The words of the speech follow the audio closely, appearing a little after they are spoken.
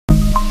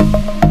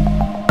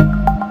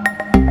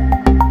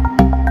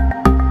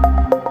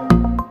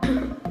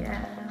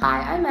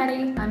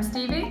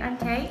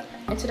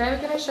today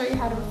we're going to show you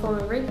how to perform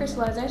a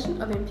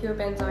recrystallization of impure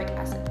benzoic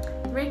acid.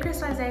 The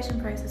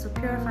recrystallization process will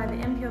purify the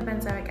impure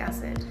benzoic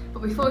acid.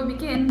 But before we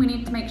begin, we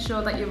need to make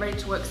sure that you're ready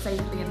to work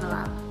safely in the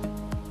lab.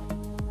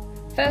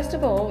 First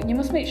of all, you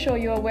must make sure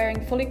you are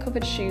wearing fully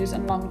covered shoes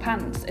and long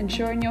pants,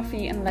 ensuring your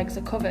feet and legs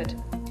are covered.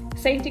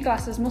 Safety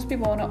glasses must be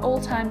worn at all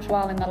times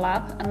while in the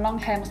lab, and long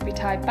hair must be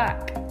tied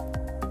back.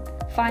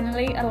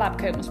 Finally, a lab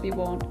coat must be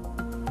worn.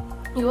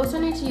 You also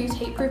need to use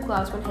heat-proof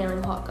gloves when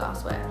handling hot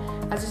glassware,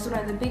 as this is one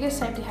of the biggest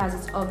safety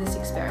hazards of this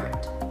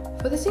experiment.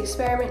 For this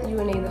experiment, you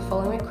will need the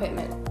following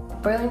equipment: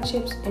 boiling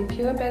chips,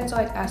 impure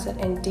benzoic acid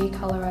and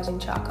decolorizing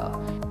charcoal,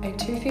 a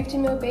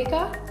 250ml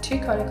beaker, 2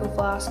 conical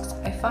flasks,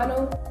 a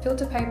funnel,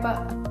 filter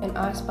paper, an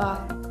ice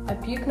bath, a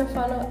Buchner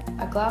funnel,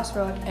 a glass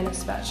rod and a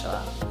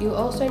spatula. You will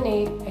also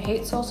need a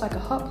heat source like a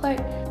hot plate,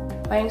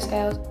 weighing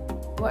scales,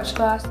 watch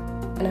glass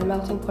and a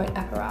melting point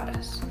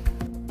apparatus.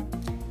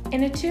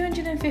 In a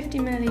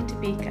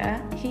 250ml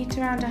beaker, heat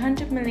around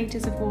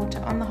 100ml of water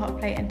on the hot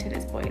plate until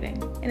it's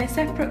boiling. In a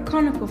separate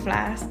conical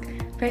flask,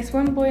 place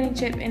 1 boiling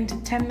chip into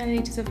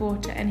 10ml of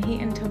water and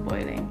heat until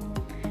boiling.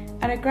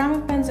 Add a gram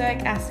of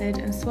benzoic acid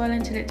and swirl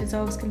until it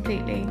dissolves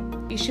completely.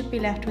 You should be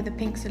left with a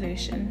pink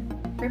solution.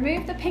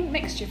 Remove the pink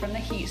mixture from the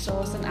heat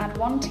source and add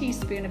 1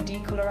 teaspoon of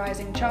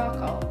decolorizing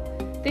charcoal.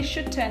 This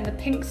should turn the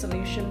pink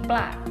solution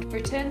black.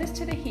 Return this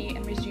to the heat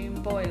and resume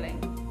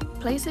boiling.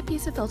 Place a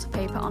piece of filter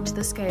paper onto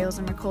the scales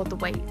and record the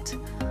weight.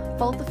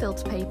 Fold the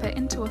filter paper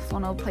into a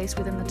funnel placed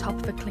within the top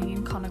of a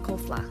clinging conical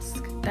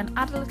flask. Then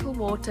add a little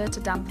water to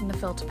dampen the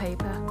filter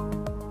paper.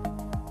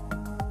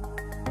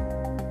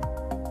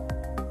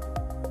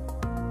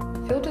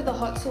 Filter the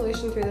hot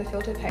solution through the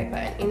filter paper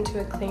and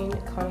into a clean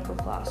conical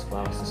flask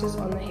whilst this is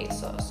on the heat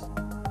source.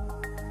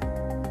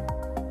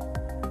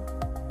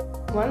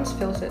 Once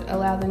filtered,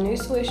 allow the new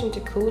solution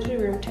to cool to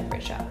room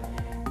temperature.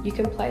 You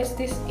can place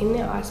this in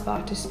the ice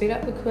bath to speed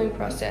up the cooling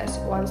process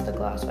once the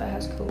glassware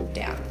has cooled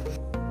down.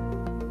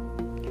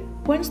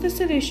 Once the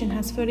solution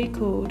has fully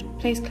cooled,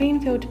 place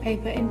clean filter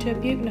paper into a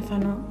Buchner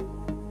funnel.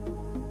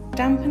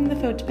 Dampen the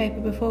filter paper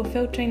before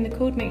filtering the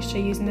cooled mixture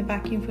using the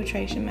vacuum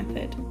filtration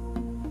method.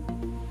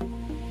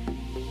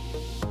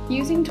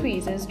 Using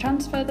tweezers,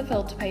 transfer the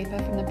filter paper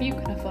from the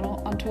Buchner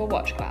funnel onto a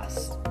watch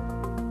glass.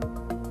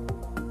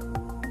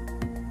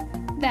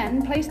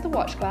 Then place the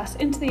watch glass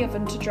into the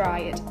oven to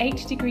dry at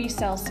 80 degrees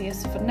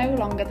Celsius for no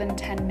longer than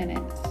 10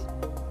 minutes.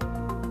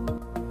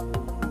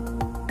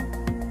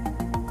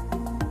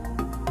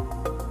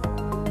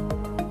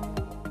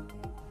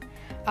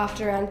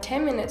 After around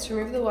 10 minutes,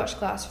 remove the watch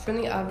glass from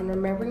the oven,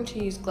 remembering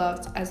to use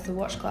gloves as the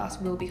watch glass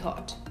will be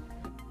hot.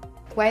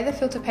 Weigh the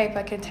filter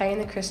paper containing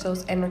the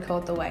crystals and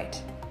record the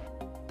weight.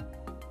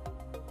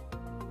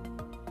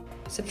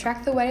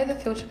 Subtract the weight of the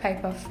filter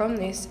paper from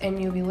this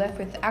and you'll be left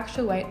with the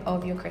actual weight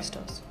of your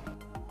crystals.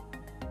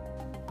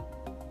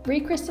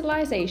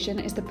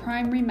 Recrystallization is the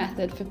primary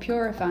method for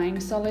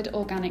purifying solid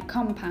organic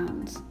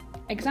compounds.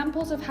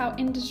 Examples of how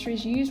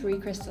industries use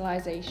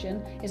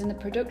recrystallization is in the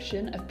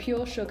production of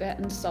pure sugar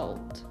and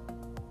salt.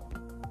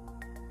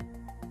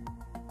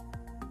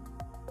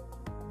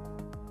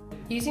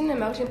 Using the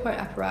melting point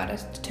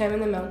apparatus, determine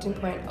the melting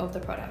point of the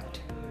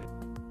product.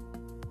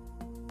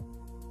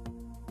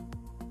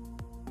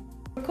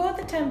 Record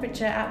the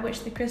temperature at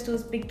which the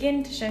crystals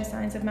begin to show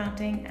signs of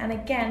melting, and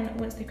again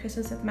once the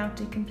crystals have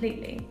melted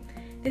completely.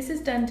 This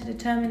is done to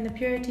determine the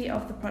purity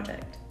of the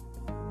product.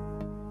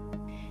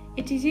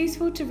 It is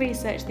useful to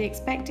research the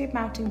expected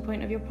melting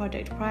point of your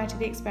product prior to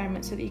the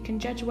experiment so that you can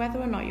judge whether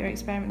or not your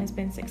experiment has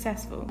been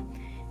successful.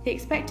 The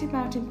expected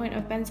melting point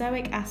of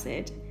benzoic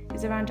acid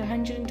is around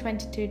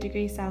 122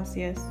 degrees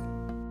Celsius.